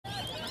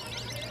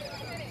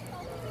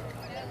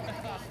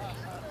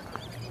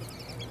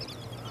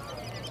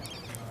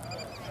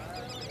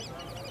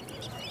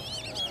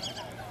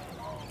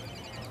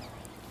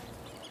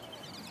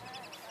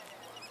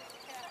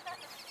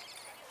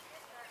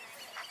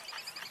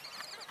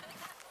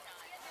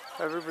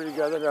Everybody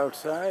gathered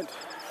outside.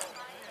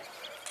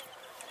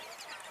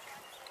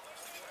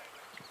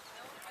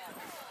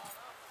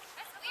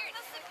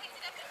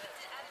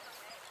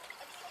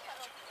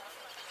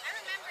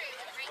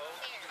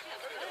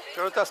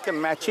 Rohtas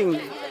matching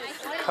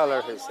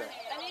color is that.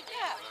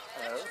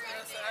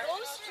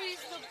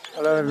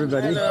 Hello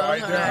everybody. Hello.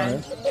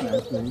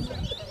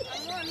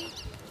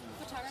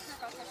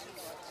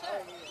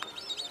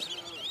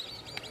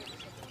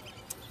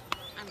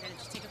 I'm going to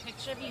just take a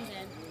picture of you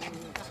then.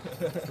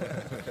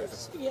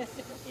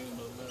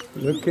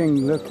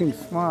 Looking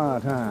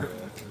smart, huh?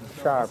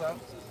 Sharp.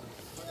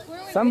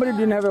 Somebody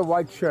didn't have a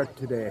white shirt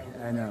today,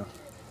 I know.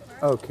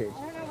 Okay. I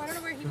don't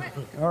know where he went.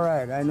 All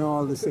right, I know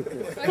all the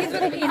secrets. He's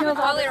with Eno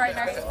Volley right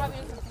now.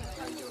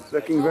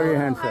 Looking very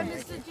handsome.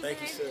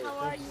 Thank you, sir. How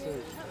are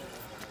you?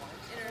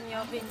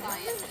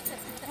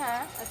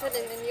 I said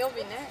in your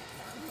bin.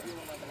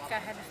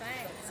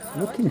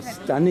 Looking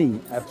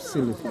stunning,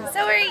 absolutely. So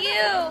are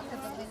you?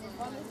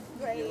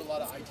 You do a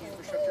lot of IT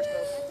infrastructure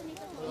stuff?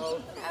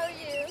 Hello. How are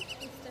you?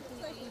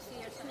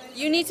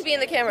 You need to be in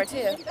the camera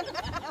too.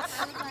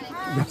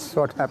 That's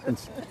what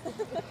happens.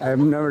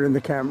 I'm never in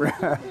the camera.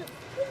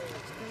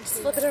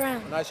 Just flip it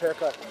around. Nice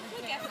haircut.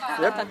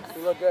 Yep,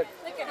 you look good.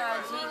 Look at our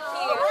GQ.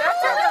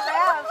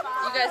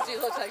 You guys do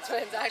look like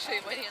twins actually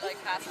when you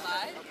like pass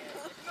by.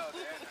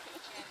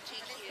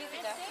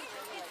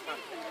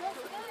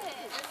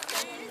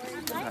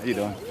 How you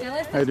doing?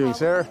 How you doing,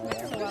 sir?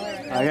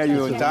 I hear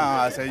you in town.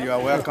 I said you are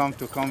welcome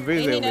to come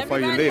visit before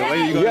you leave. When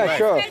are you going back?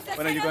 Sure.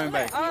 When are you going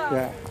back?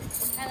 Yeah,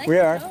 we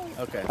are.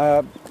 Okay.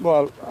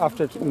 Well,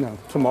 after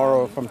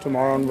tomorrow, from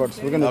tomorrow onwards,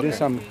 we're going to do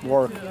some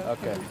work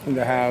Okay. in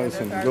the house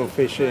and go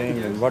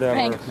fishing and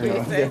whatever.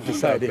 They're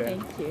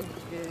deciding.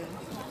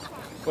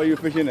 Where are you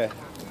fishing at?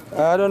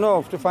 I don't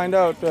know, to find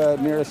out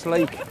nearest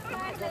lake.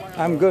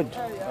 I'm good.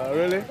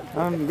 Really?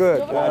 I'm good.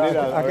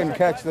 Yeah, I can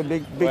catch the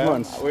big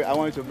ones. I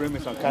want you to bring me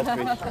some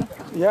catfish.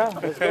 Yeah,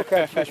 let's go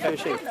catfish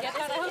fishing.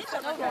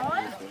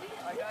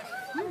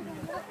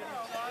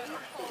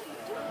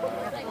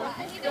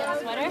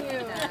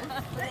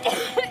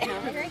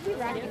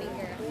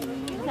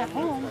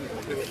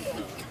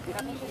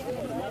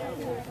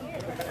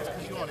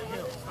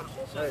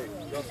 Hey,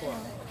 guess what?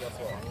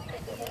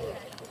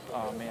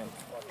 Oh man.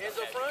 Hands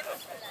up front.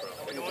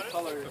 You want it?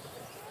 Colors.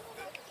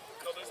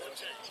 Colors will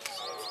change.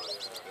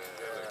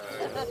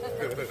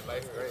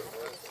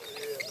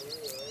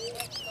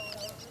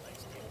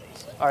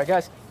 All right,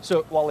 guys.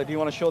 So, Wally, do you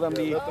want to show them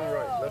the? Left and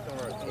right. Left and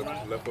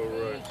right. Left over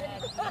right.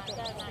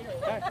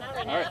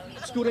 All right.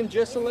 Scoot in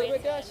just a little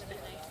bit, guys.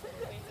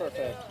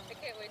 Perfect.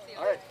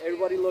 All right,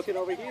 everybody looking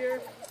over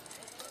here.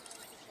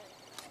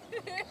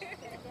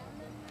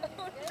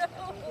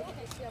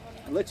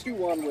 Let's do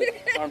one with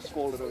arms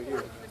folded over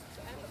here.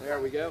 There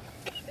we go.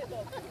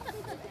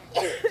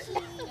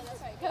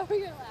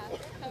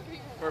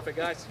 Perfect,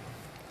 guys.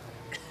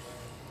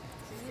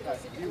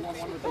 Do you want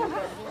one with those?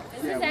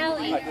 This is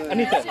Allie.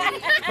 Anita,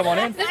 come on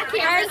in.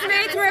 Guys,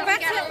 mates, we're about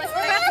to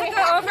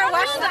go over.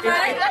 Watch the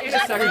mud. In a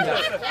second,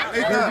 guys.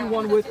 We're gonna do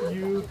one with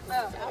you.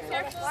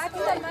 Watch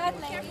the mud,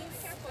 ladies.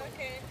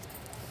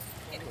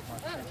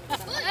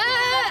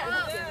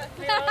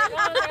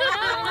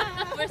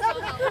 We're so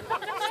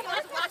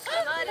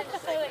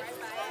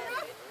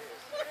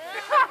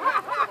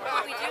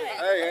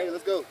Hey,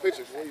 let's go.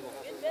 Pictures.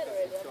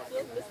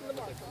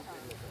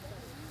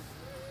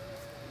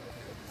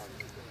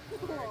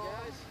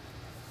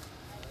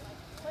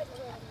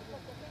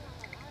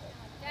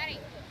 Daddy.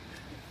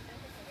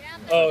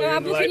 Oh, you're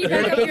in the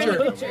picture.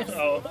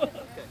 Oh.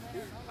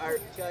 All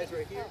right, guys,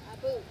 right here.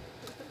 Abu.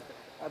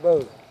 Abu.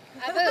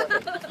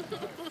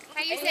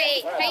 How you say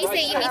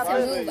you need to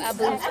move,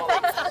 Abu?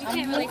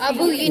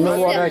 Abu, you You know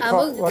need what to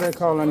I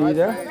call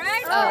Anita?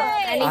 Oh,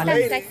 Anita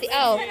sexy.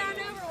 Oh.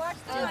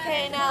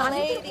 Okay, now,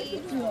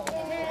 ladies.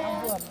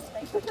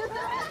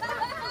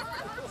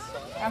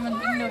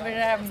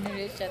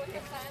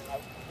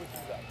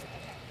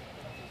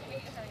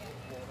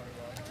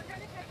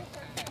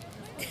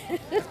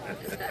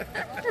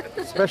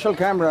 Special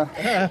camera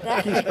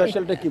কি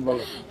স্পেশালটা কি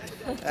বলো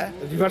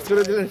reverse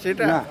করে দিলেন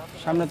সেটা? না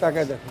সামনে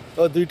তাকায় দেখো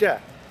ও দুইটা?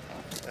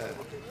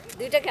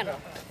 দুইটা কেন?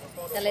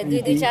 তাহলে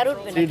দুই চার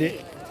উঠবে না?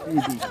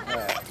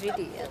 3D,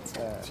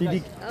 আচ্ছা। 3D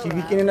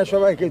টিভি কিনে না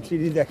সবাই কেউ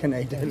 3D দেখে না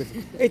এটা হলো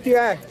এই তুই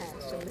আয়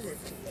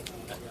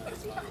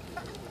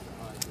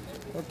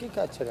ও কি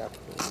কাছে রাখ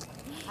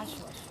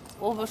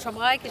ও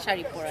সবাইকে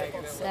শাড়ি পরায়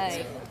তাই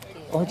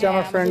ও হচ্ছে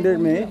আমার ফ্রেন্ডের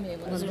মেয়ে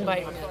নজরুল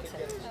ভাই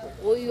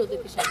ওই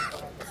ওদেরকে শাড়ি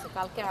পরাতেছে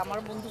কালকে আমার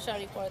বন্ধু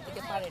শাড়ি পরাতে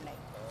থেকে পারে নাই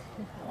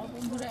আমার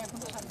বন্ধুরা এখন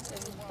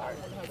শাড়ি পারে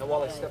না Now,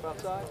 Wally, step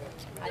outside.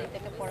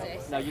 আরিতাকে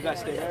পরাতেছে Now, you guys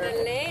stay there.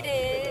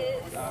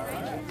 Ladies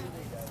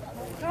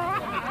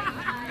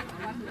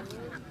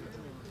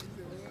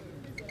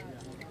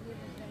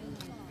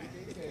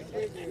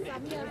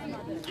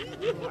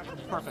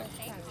Perfect.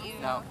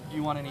 Now, do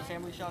you want any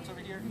family shots over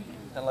here?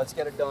 Then let's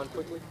get it done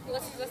quickly.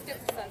 let's get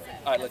the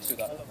sunset All right, let's do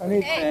that. I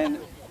need And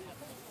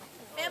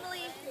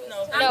family No,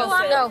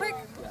 no. quick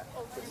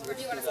Or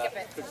do you want to skip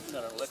it?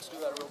 No, let's do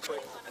that real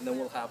quick, and then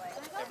we'll have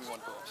everyone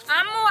go.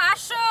 Ammu,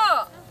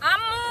 Asho!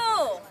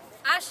 Ammu!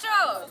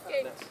 Asho!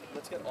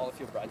 Let's get all of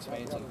your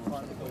bridesmaids and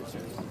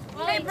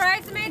Hey,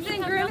 bridesmaids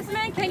and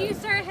groomsmen, can you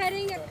start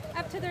heading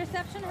up to the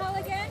reception hall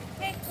again?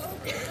 Okay,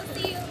 we'll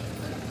see you.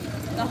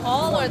 The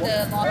hall or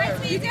the locker?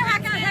 You can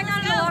hang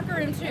out in the locker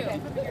room too.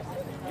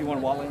 You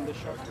want Wale in this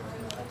shot?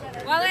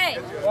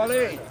 Wale,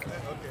 Wale!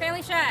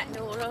 family shot.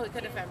 No, we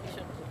could have family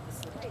shot.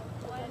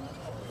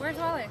 Where's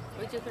Wale?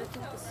 We just could have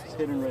took this. It's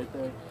hidden right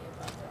there.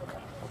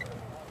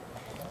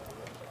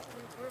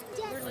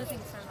 We're losing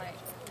sunlight.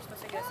 We're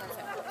supposed to get a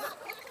sunset.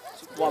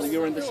 Wale,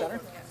 you're in the center?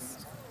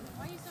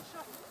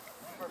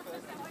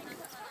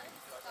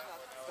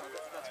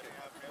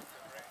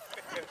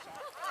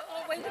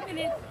 Oh, wait a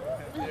minute.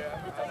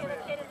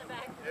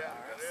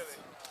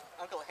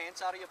 Uncle,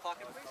 hands out of your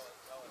pocket, please.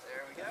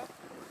 There we go.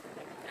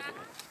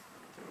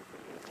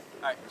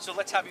 All right, so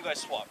let's have you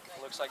guys swap.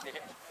 Looks like they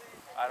hit.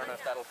 I don't know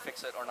if that'll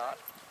fix it or not.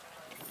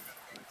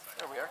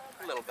 There we are.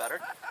 A little better.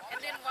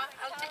 And then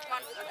I'll take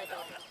one.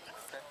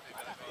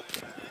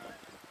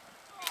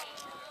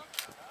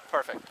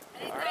 Perfect.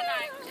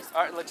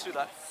 All right, let's do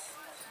that.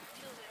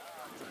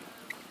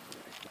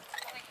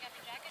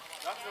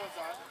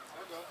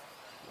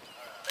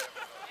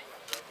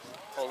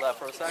 Hold that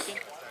for a second.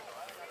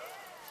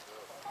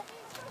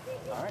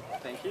 All right,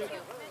 thank you.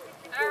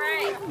 All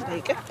right.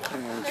 Thank We're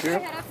going to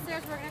head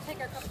upstairs. We're going to take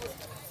our couples.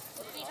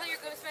 Can you tell your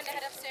groomsmen to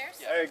head upstairs?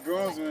 Hey,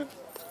 groomsmen.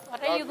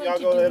 What are you Y'all going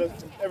to go do? ahead and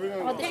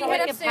everyone. Can you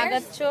head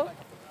upstairs?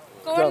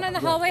 Go in the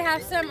hallway,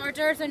 have some hors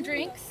d'oeuvres and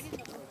drinks.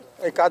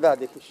 Hey, kada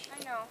dekish.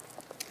 I know.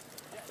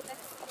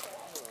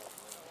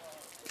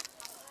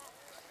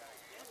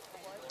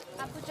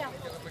 Apuja.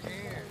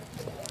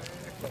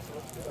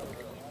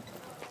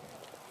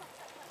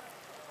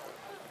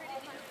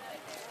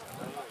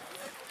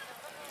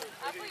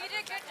 Apu, you did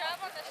a good job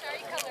on the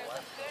shari colors.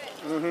 That's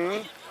good.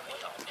 Mm-hmm.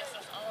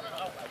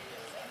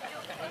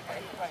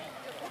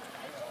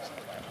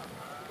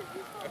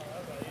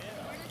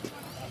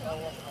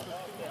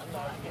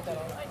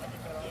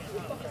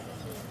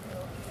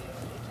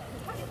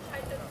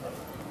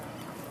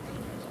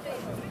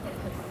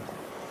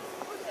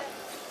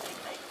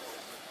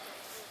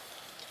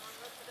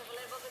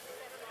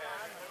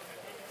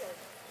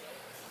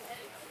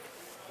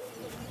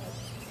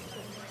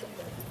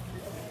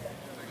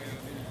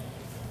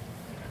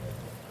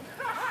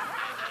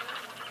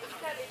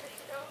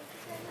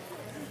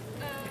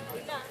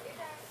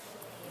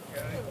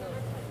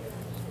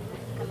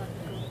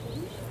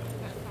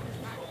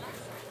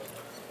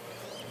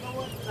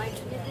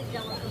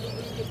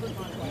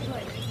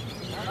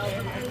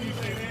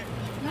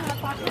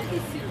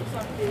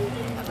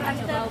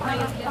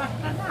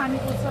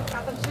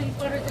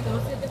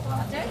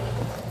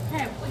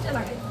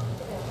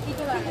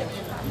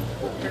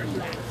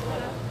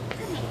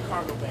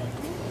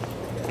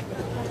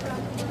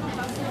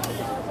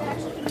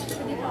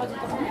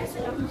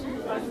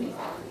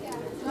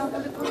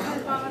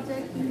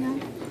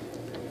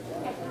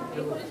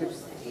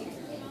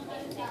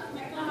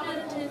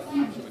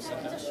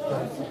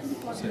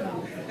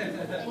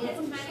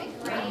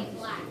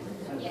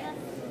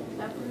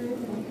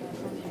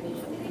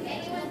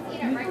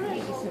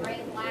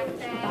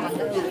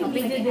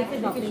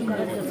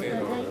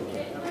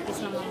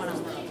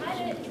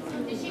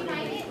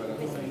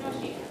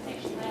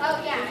 Oh,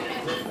 yeah, I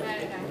know.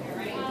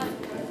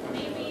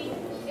 Maybe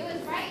it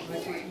was right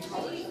here.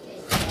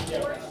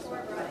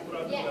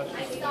 Yes,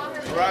 I saw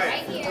her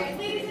right here.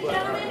 Ladies and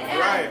gentlemen,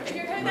 if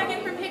you're coming back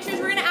in for pictures,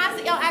 we're going to ask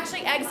that y'all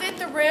actually exit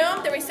the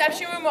room. The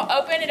reception room will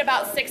open at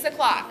about 6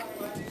 o'clock.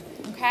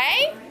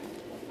 Okay?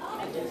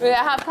 We're going to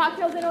have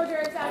cocktails and hors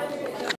d'oeuvres out of here.